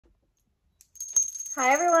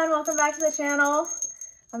Hi everyone, welcome back to the channel.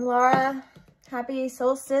 I'm Laura. Happy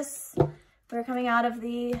solstice. We're coming out of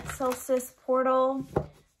the solstice portal.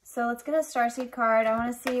 So let's get a Starseed card. I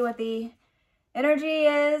want to see what the energy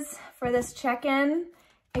is for this check-in.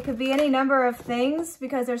 It could be any number of things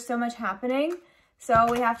because there's so much happening. So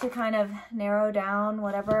we have to kind of narrow down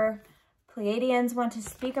whatever Pleiadians want to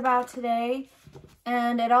speak about today.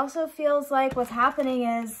 And it also feels like what's happening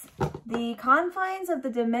is the confines of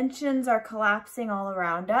the dimensions are collapsing all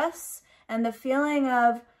around us. And the feeling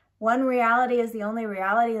of one reality is the only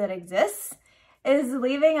reality that exists is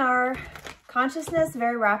leaving our consciousness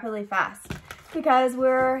very rapidly fast because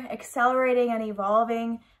we're accelerating and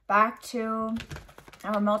evolving back to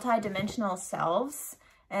our multi-dimensional selves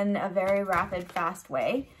in a very rapid, fast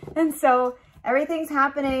way. And so everything's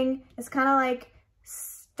happening. It's kind of like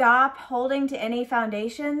stop holding to any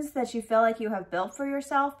foundations that you feel like you have built for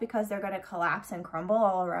yourself because they're going to collapse and crumble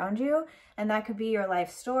all around you. And that could be your life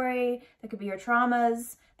story, that could be your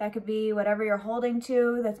traumas, that could be whatever you're holding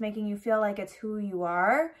to that's making you feel like it's who you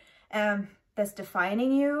are, that's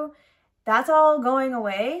defining you. That's all going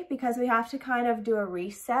away because we have to kind of do a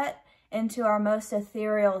reset into our most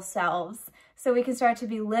ethereal selves so we can start to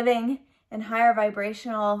be living in higher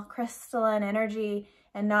vibrational crystalline energy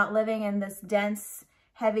and not living in this dense,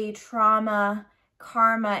 heavy trauma,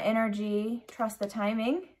 karma energy. Trust the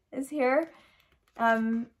timing is here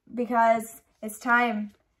because it's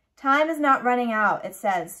time. Time is not running out, it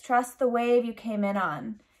says. Trust the wave you came in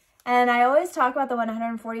on. And I always talk about the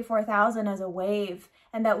 144,000 as a wave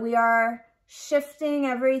and that we are shifting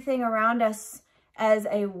everything around us as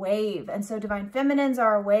a wave. And so divine feminines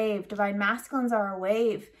are a wave, divine masculines are a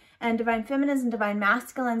wave, and divine feminines and divine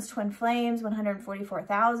masculines, twin flames,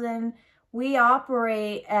 144,000. We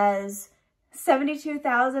operate as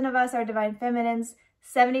 72,000 of us are divine feminines,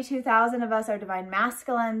 72,000 of us are divine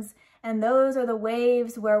masculines, and those are the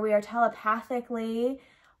waves where we are telepathically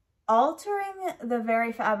altering the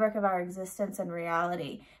very fabric of our existence and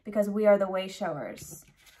reality because we are the way showers.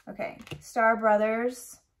 Okay, Star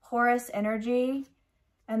Brothers, Horus energy,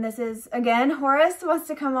 and this is, again, Horus wants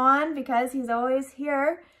to come on because he's always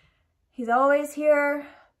here. He's always here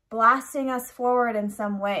blasting us forward in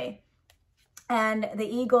some way. And the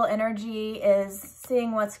eagle energy is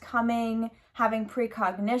seeing what's coming, having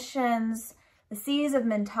precognitions. The seas of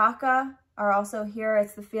Mintaka are also here.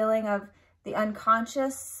 It's the feeling of the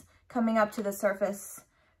unconscious coming up to the surface,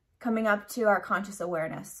 coming up to our conscious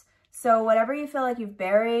awareness. So whatever you feel like you've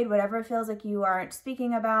buried, whatever it feels like you aren't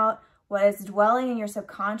speaking about, what is dwelling in your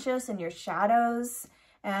subconscious and your shadows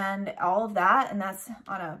and all of that, and that's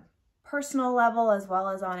on a personal level as well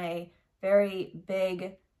as on a very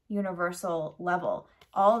big universal level.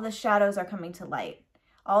 All of the shadows are coming to light.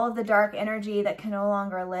 All of the dark energy that can no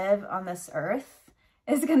longer live on this earth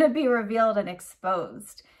is going to be revealed and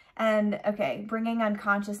exposed. And okay, bringing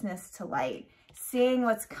unconsciousness to light, seeing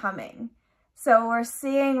what's coming. So we're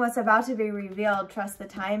seeing what's about to be revealed. Trust the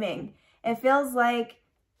timing. It feels like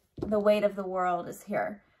the weight of the world is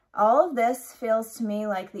here. All of this feels to me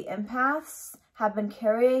like the empaths have been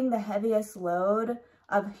carrying the heaviest load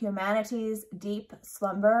of humanity's deep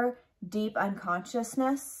slumber, deep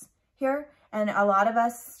unconsciousness here. And a lot of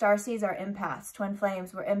us, Starseeds, are empaths. Twin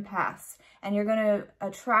flames, we're empaths. And you're going to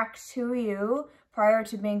attract to you, prior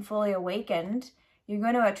to being fully awakened, you're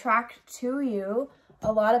going to attract to you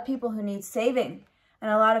a lot of people who need saving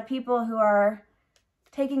and a lot of people who are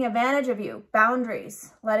taking advantage of you.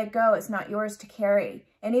 Boundaries, let it go. It's not yours to carry.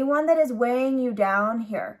 Anyone that is weighing you down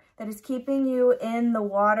here, that is keeping you in the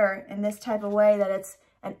water in this type of way, that it's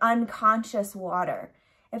an unconscious water.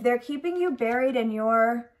 If they're keeping you buried in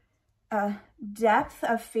your depth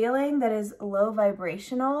of feeling that is low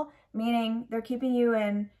vibrational, meaning they're keeping you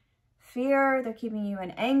in fear, they're keeping you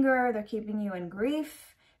in anger, they're keeping you in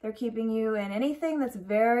grief, they're keeping you in anything that's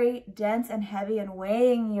very dense and heavy and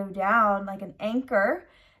weighing you down like an anchor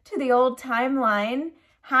to the old timeline,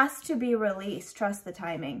 has to be released. Trust the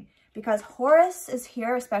timing. Because Horus is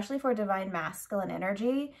here, especially for divine masculine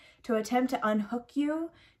energy, to attempt to unhook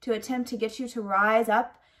you, to attempt to get you to rise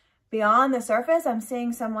up beyond the surface. I'm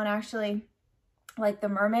seeing someone actually, like the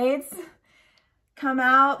mermaids, come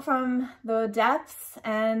out from the depths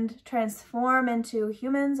and transform into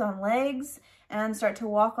humans on legs and start to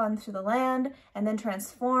walk onto the land and then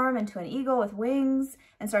transform into an eagle with wings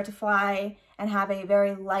and start to fly and have a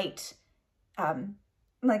very light,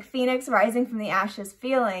 like phoenix rising from the ashes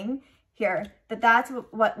feeling here, that's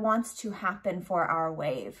what wants to happen for our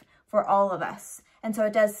wave, for all of us. And so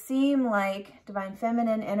it does seem like divine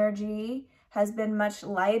feminine energy has been much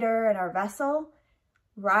lighter in our vessel,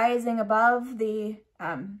 rising above the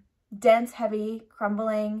dense, heavy,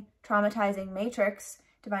 crumbling, traumatizing matrix.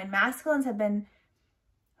 Divine masculines have been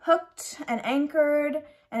hooked and anchored,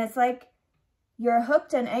 and it's like you're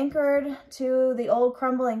hooked and anchored to the old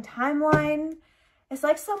crumbling timeline. It's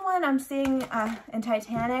like someone I'm seeing in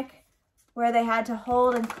Titanic, where they had to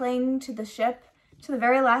hold and cling to the ship to the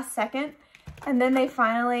very last second, and then they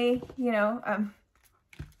finally, you know,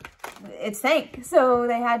 it sank. So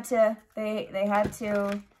they had to,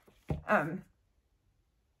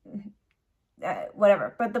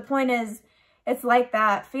 whatever. But the point is, it's like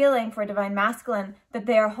that feeling for divine masculine, that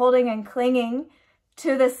they are holding and clinging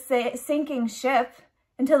to the sinking ship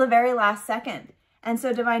until the very last second. And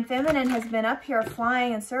so divine feminine has been up here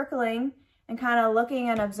flying and circling and kind of looking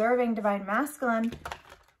and observing divine masculine,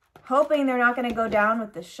 hoping they're not going to go down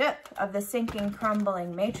with the ship of the sinking,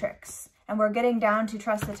 crumbling matrix. And we're getting down to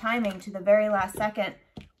trust the timing to the very last second,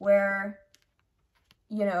 where,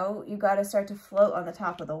 you know, you got to start to float on the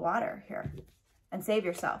top of the water here and save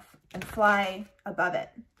yourself and fly above it.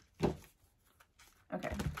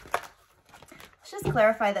 Okay. Let's just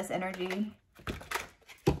clarify this energy.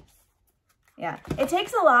 Yeah, it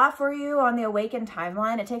takes a lot for you on the awakened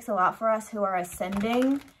timeline. It takes a lot for us who are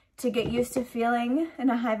ascending to get used to feeling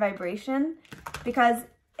in a high vibration, because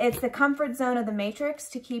it's the comfort zone of the matrix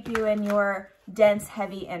to keep you in your dense,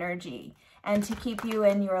 heavy energy and to keep you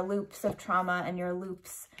in your loops of trauma and your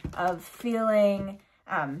loops of feeling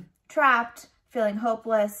trapped, feeling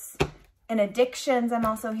hopeless. In addictions, I'm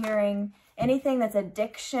also hearing anything that's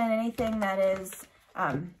addiction, anything that is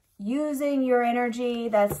using your energy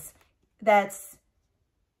that's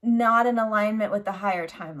not in alignment with the higher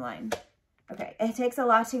timeline. Okay, it takes a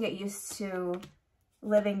lot to get used to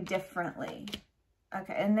living differently.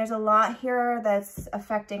 Okay, and there's a lot here that's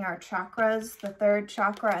affecting our chakras, the third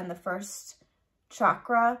chakra and the first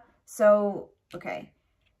chakra. So, okay,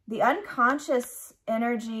 the unconscious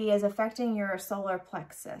energy is affecting your solar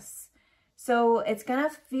plexus. So it's gonna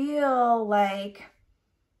feel like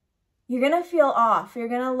you're gonna feel off. You're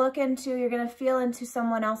gonna feel into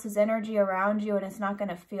someone else's energy around you, and it's not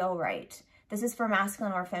gonna feel right. This is for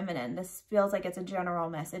masculine or feminine. This feels like it's a general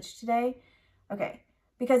message today. Okay,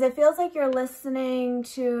 because it feels like you're listening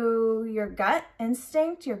to your gut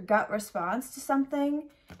instinct, your gut response to something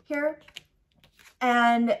here.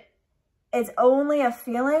 And it's only a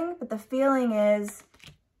feeling, but the feeling is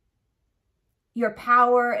your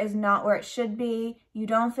power is not where it should be. You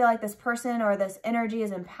don't feel like this person or this energy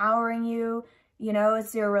is empowering you. You know,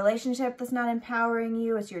 it's your relationship that's not empowering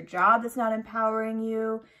you. It's your job that's not empowering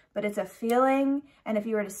you, but it's a feeling. And if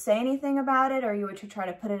you were to say anything about it, or you were to try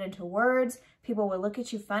to put it into words, people would look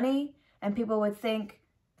at you funny, and people would think,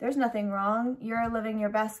 there's nothing wrong. You're living your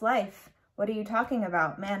best life. What are you talking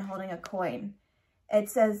about? Man holding a coin. It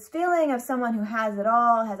says feeling of someone who has it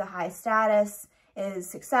all, has a high status, is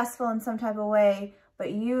successful in some type of way,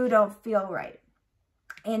 but you don't feel right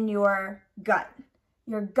in your gut.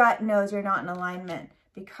 Your gut knows you're not in alignment,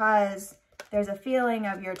 because there's a feeling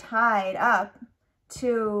of you're tied up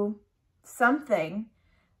to something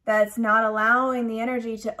that's not allowing the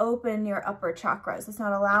energy to open your upper chakras. It's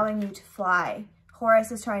not allowing you to fly.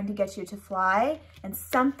 Horus is trying to get you to fly, and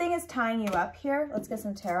something is tying you up here. Let's get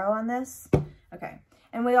some tarot on this. Okay,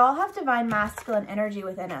 and we all have divine masculine energy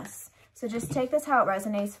within us. So just take this how it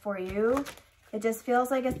resonates for you. It just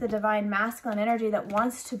feels like it's the divine masculine energy that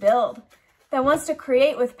wants to build, that wants to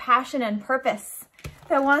create with passion and purpose,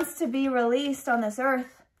 that wants to be released on this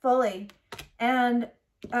earth fully. And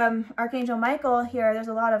Archangel Michael here, there's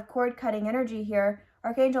a lot of cord cutting energy here.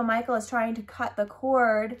 Archangel Michael is trying to cut the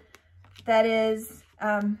cord that is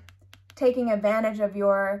taking advantage of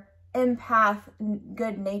your empath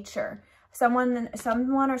good nature. Someone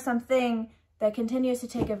or something that continues to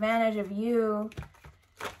take advantage of you,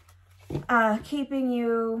 keeping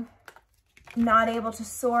you not able to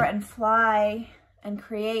soar and fly and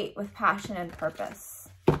create with passion and purpose.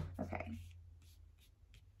 Okay.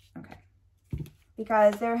 Okay.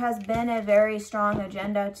 Because there has been a very strong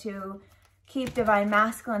agenda to keep divine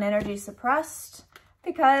masculine energy suppressed,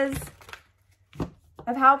 because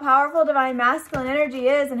of how powerful divine masculine energy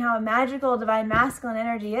is and how magical divine masculine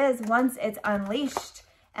energy is once it's unleashed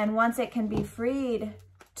and once it can be freed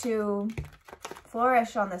to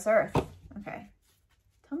flourish on this earth. Okay.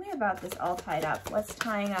 Tell me about this all tied up. What's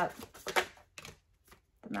tying up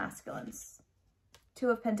the masculines? Two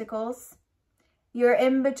of Pentacles. You're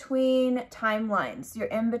in between timelines. You're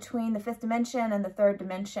in between the fifth dimension and the third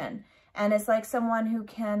dimension. And it's like someone who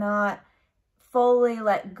cannot fully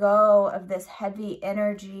let go of this heavy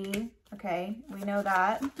energy. Okay, we know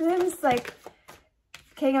that. It's like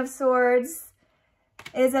King of Swords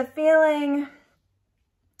is a feeling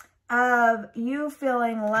of you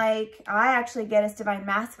feeling like, I actually get as divine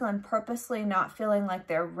masculine purposely not feeling like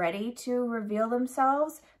they're ready to reveal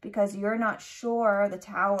themselves because you're not sure, the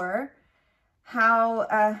Tower,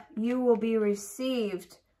 how you will be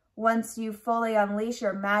received once you fully unleash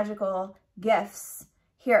your magical gifts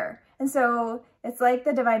here. And so it's like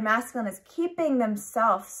the divine masculine is keeping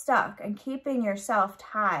themselves stuck and keeping yourself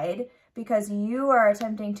tied because you are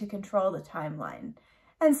attempting to control the timeline.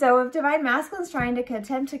 And so if divine masculine is trying to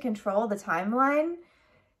attempt to control the timeline,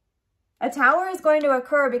 a Tower is going to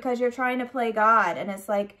occur because you're trying to play God. And it's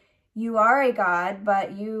like, you are a God,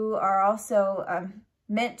 but you are also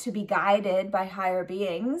meant to be guided by higher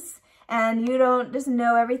beings. And you don't just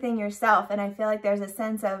know everything yourself. And I feel like there's a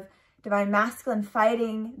sense of divine masculine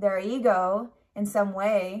fighting their ego in some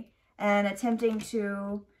way and attempting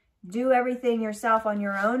to do everything yourself on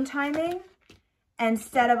your own timing,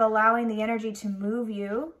 instead of allowing the energy to move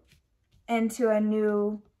you into a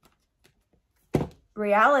new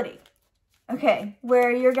reality. Okay,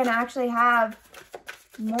 where you're going to actually have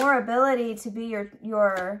more ability to be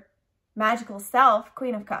your magical self.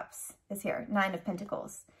 Queen of Cups is here, 9 of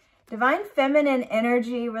Pentacles. Divine feminine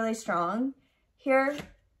energy, really strong here,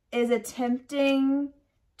 is attempting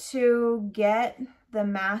to get the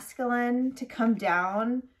masculine to come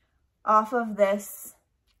down off of this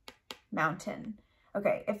mountain.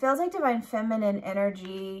 Okay, it feels like divine feminine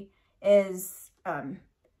energy is an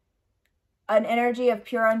energy of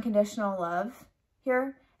pure unconditional love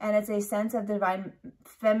here. And it's a sense of divine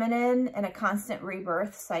feminine and a constant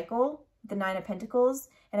rebirth cycle, the 9 of Pentacles,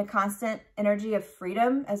 and a constant energy of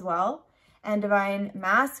freedom as well. And divine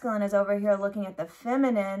masculine is over here looking at the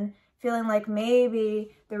feminine, feeling like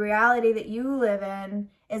maybe the reality that you live in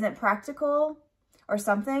isn't practical or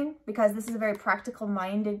something, because this is a very practical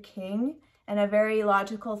minded king and a very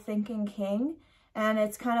logical thinking king. And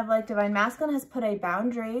it's kind of like divine masculine has put a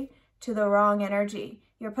boundary to the wrong energy.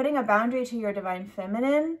 You're putting a boundary to your divine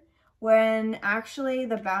feminine when actually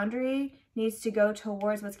the boundary needs to go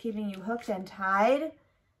towards what's keeping you hooked and tied,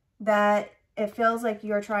 that it feels like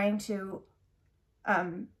you're trying to,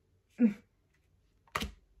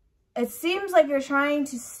 it seems like you're trying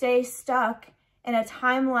to stay stuck in a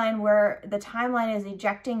timeline where the timeline is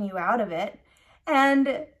ejecting you out of it.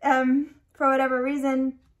 And for whatever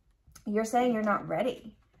reason, you're saying you're not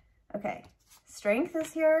ready. Okay, Strength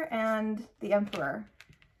is here and the Emperor.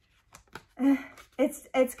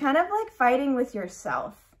 It's kind of like fighting with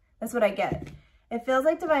yourself. That's what I get. It feels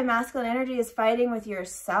like divine masculine energy is fighting with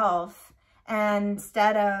yourself, and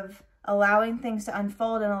instead of allowing things to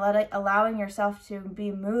unfold and allowing yourself to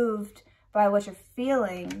be moved by what you're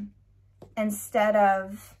feeling, instead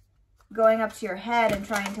of going up to your head and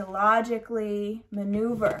trying to logically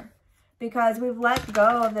maneuver, because we've let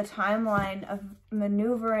go of the timeline of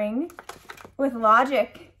maneuvering with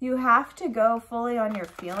logic. You have to go fully on your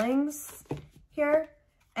feelings here,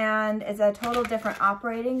 and it's a total different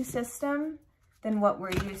operating system than what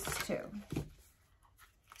we're used to.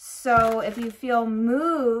 So if you feel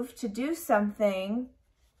moved to do something,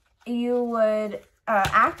 you would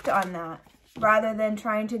act on that rather than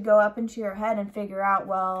trying to go up into your head and figure out,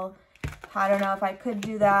 well, I don't know if I could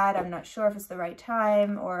do that. I'm not sure if it's the right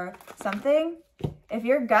time or something. If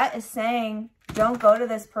your gut is saying, don't go to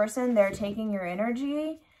this person, they're taking your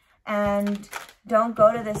energy, and don't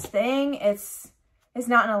go to this thing, it's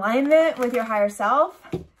not in alignment with your higher self,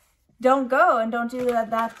 don't go and don't do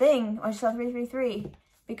that thing. Watch yourself 333,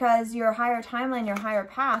 because your higher timeline, your higher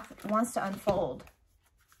path wants to unfold.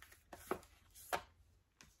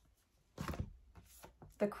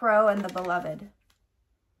 The Crow and the Beloved.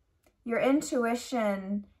 Your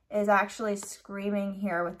intuition is actually screaming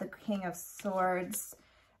here with the King of Swords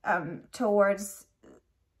towards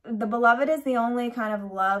the Beloved. Is the only kind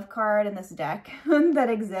of love card in this deck that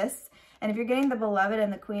exists. And if you're getting the Beloved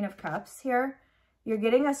and the Queen of Cups here, you're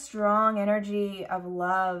getting a strong energy of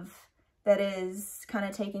love that is kind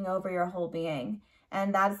of taking over your whole being.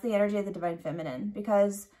 And that's the energy of the Divine Feminine,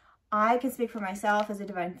 because I can speak for myself as a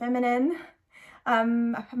Divine Feminine.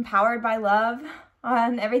 I'm empowered by love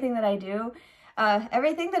on everything that I do.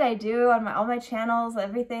 Everything that I do on all my channels,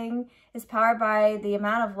 everything is powered by the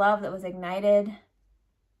amount of love that was ignited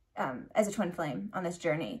as a twin flame on this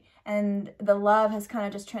journey. And the love has kind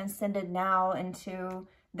of just transcended now into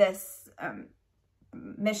this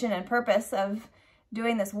mission and purpose of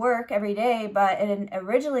doing this work every day, but it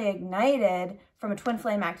originally ignited from a twin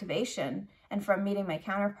flame activation and from meeting my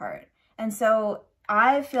counterpart. And so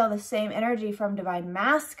I feel the same energy from Divine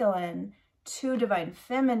Masculine to Divine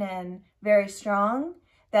Feminine very strong,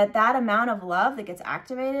 that amount of love that gets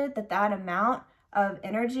activated, that amount of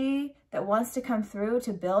energy that wants to come through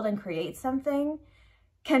to build and create something,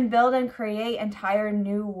 can build and create entire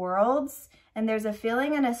new worlds. And there's a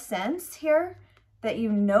feeling and a sense here that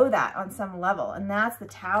you know that on some level. And that's the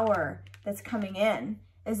Tower that's coming in,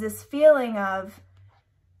 is this feeling of,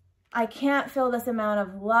 I can't feel this amount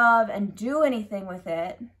of love and do anything with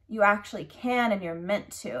it. You actually can, and you're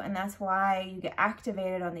meant to. And that's why you get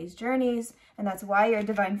activated on these journeys. And that's why your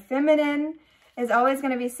divine feminine is always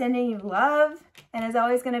going to be sending you love, and is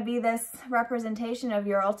always going to be this representation of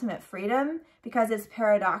your ultimate freedom, because it's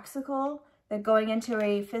paradoxical that going into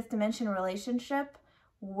a 5th dimension relationship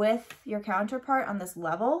with your counterpart on this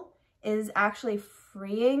level is actually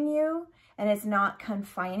freeing you, and it's not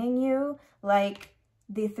confining you like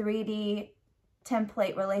the 3D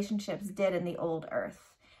template relationships did in the old earth.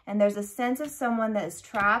 And there's a sense of someone that is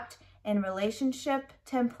trapped in relationship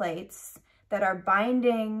templates that are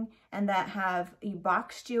binding and that have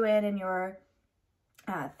boxed you in your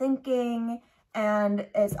thinking. And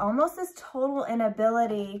it's almost this total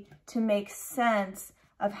inability to make sense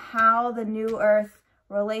of how the new earth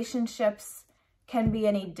relationships can be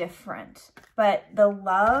any different. But the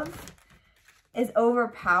love is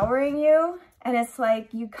overpowering you. And it's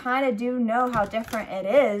like, you kind of do know how different it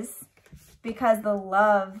is, because the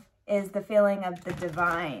love is the feeling of the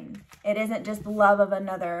divine. It isn't just love of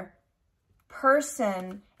another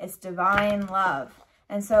person, it's divine love.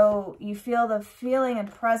 And so you feel the feeling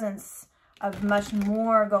and presence of much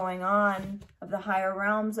more going on, of the higher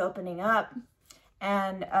realms opening up,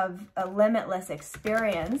 and of a limitless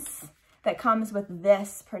experience that comes with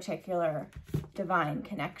this particular divine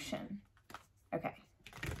connection. Okay,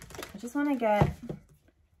 I just want to get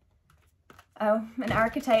an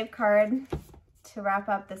archetype card to wrap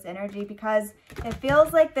up this energy, because it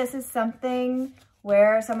feels like this is something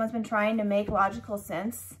where someone's been trying to make logical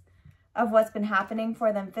sense of what's been happening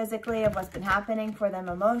for them physically, of what's been happening for them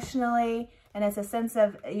emotionally. And it's a sense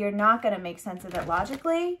of, you're not going to make sense of it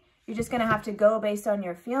logically. You're just going to have to go based on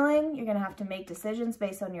your feeling. You're going to have to make decisions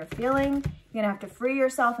based on your feeling. You're going to have to free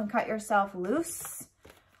yourself and cut yourself loose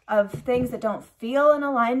of things that don't feel in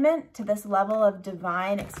alignment to this level of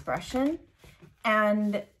divine expression,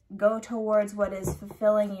 and go towards what is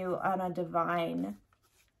fulfilling you on a divine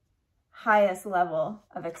highest level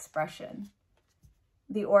of expression.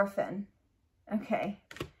 The Orphan. Okay.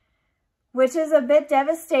 Which is a bit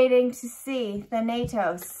devastating to see.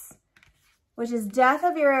 Thanatos. Which is death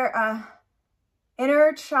of your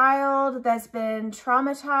inner child that's been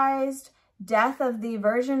traumatized. Death of the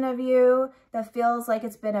version of you that feels like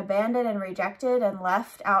it's been abandoned and rejected and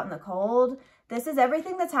left out in the cold. This is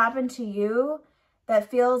everything that's happened to you that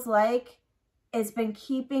feels like it's been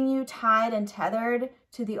keeping you tied and tethered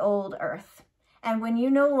to the old earth. And when you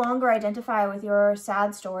no longer identify with your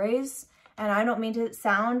sad stories, and I don't mean to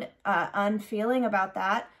sound unfeeling about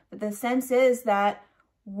that, but the sense is that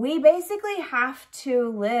we basically have to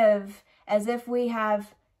live as if we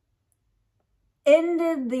have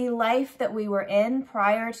ended the life that we were in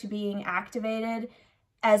prior to being activated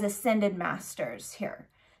as ascended masters here.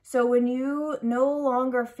 So when you no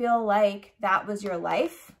longer feel like that was your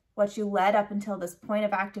life, what you led up until this point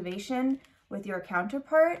of activation with your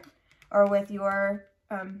counterpart, or with your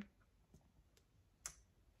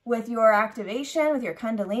activation, with your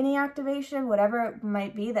Kundalini activation, whatever it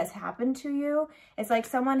might be that's happened to you, it's like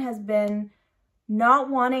someone has been not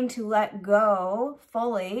wanting to let go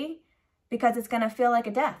fully because it's going to feel like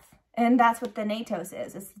a death. And that's what Thanatos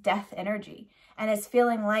is. It's death energy. And it's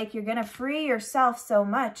feeling like you're going to free yourself so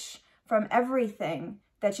much from everything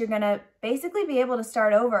that you're going to basically be able to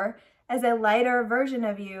start over as a lighter version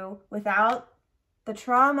of you, without the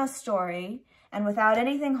trauma story and without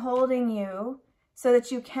anything holding you, so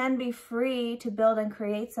that you can be free to build and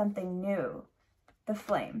create something new. The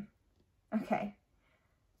Flame. Okay.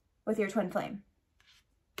 With your twin flame.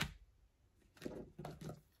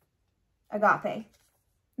 Agape.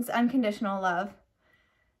 It's unconditional love.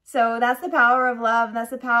 So that's the power of love. That's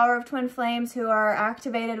the power of twin flames who are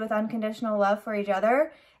activated with unconditional love for each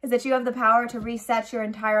other, is that you have the power to reset your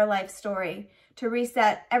entire life story, to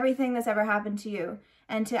reset everything that's ever happened to you,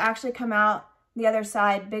 and to actually come out the other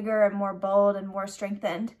side bigger and more bold and more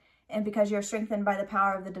strengthened, and because you're strengthened by the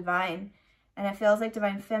power of the divine. And it feels like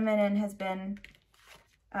divine feminine has been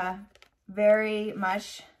very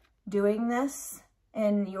much doing this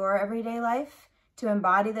in your everyday life, to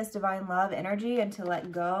embody this divine love energy and to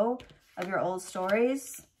let go of your old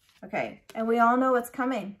stories. Okay, and we all know what's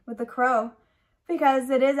coming with the Crow, because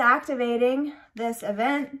it is activating this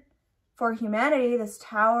event for humanity. This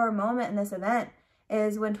Tower moment in this event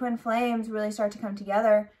is when twin flames really start to come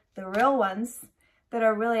together, the real ones that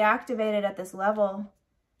are really activated at this level.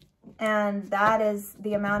 And that is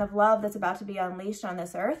the amount of love that's about to be unleashed on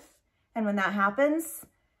this earth. And when that happens,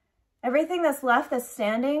 Everything that's left that's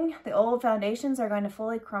standing, the old foundations are going to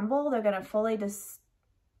fully crumble. They're going to fully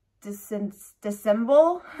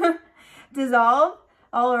dissemble, dissolve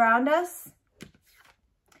all around us,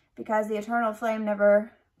 because the eternal flame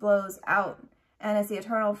never blows out. And it's the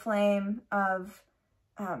eternal flame of,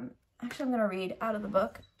 actually I'm going to read out of the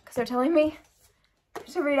book because they're telling me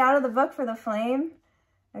to read out of the book for the flame.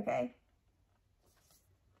 Okay.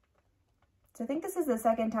 So I think this is the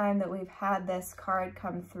second time that we've had this card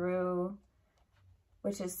come through,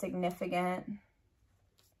 which is significant.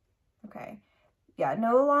 Okay. Yeah,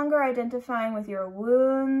 no longer identifying with your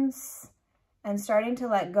wounds and starting to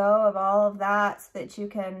let go of all of that so that you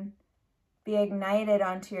can be ignited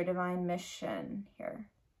onto your divine mission here.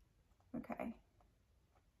 Okay.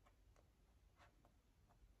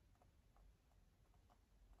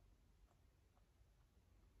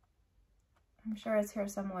 I'm sure it's here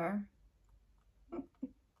somewhere.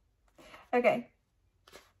 Okay.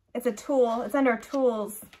 It's a tool. It's under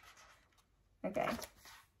tools. Okay.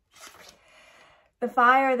 The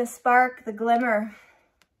fire, the spark, the glimmer.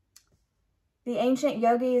 The ancient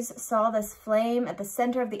yogis saw this flame at the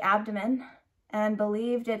center of the abdomen and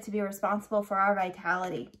believed it to be responsible for our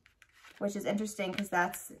vitality, which is interesting because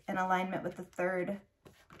that's in alignment with the third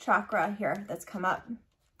chakra here that's come up.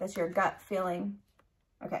 That's your gut feeling.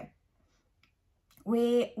 Okay.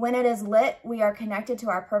 When it is lit, we are connected to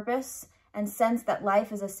our purpose and sense that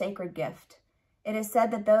life is a sacred gift. It is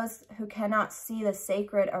said that those who cannot see the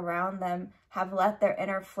sacred around them have let their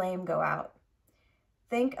inner flame go out.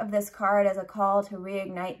 Think of this card as a call to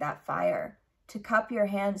reignite that fire, to cup your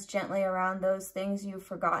hands gently around those things you've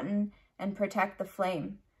forgotten and protect the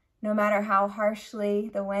flame. No matter how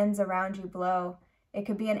harshly the winds around you blow, it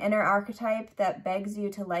could be an inner archetype that begs you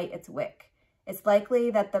to light its wick. It's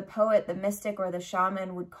likely that the poet, the mystic, or the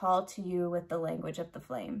shaman would call to you with the language of the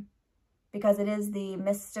flame, because it is the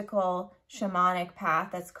mystical shamanic path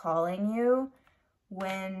that's calling you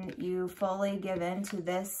when you fully give in to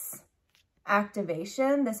this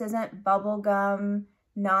activation. This isn't bubblegum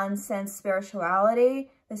nonsense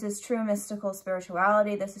spirituality. This is true mystical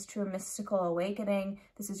spirituality. This is true mystical awakening.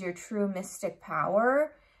 This is your true mystic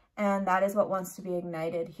power. And that is what wants to be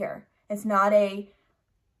ignited here. It's not a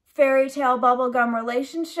fairy tale bubblegum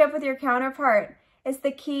relationship with your counterpart. It's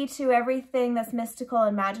the key to everything that's mystical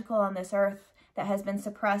and magical on this earth that has been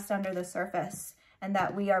suppressed under the surface and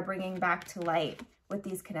that we are bringing back to light with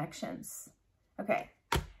these connections. Okay.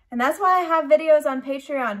 And that's why I have videos on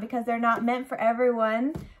Patreon, because they're not meant for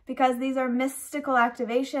everyone, because these are mystical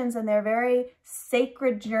activations and they're very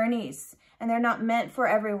sacred journeys and they're not meant for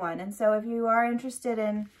everyone. And so if you are interested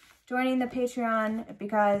in joining the Patreon,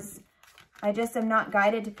 because I just am not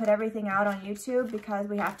guided to put everything out on YouTube, because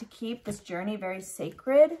we have to keep this journey very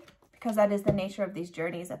sacred, because that is the nature of these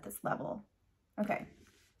journeys at this level. Okay.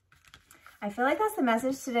 I feel like that's the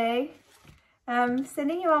message today.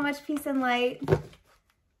 Sending you all much peace and light.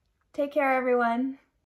 Take care, everyone.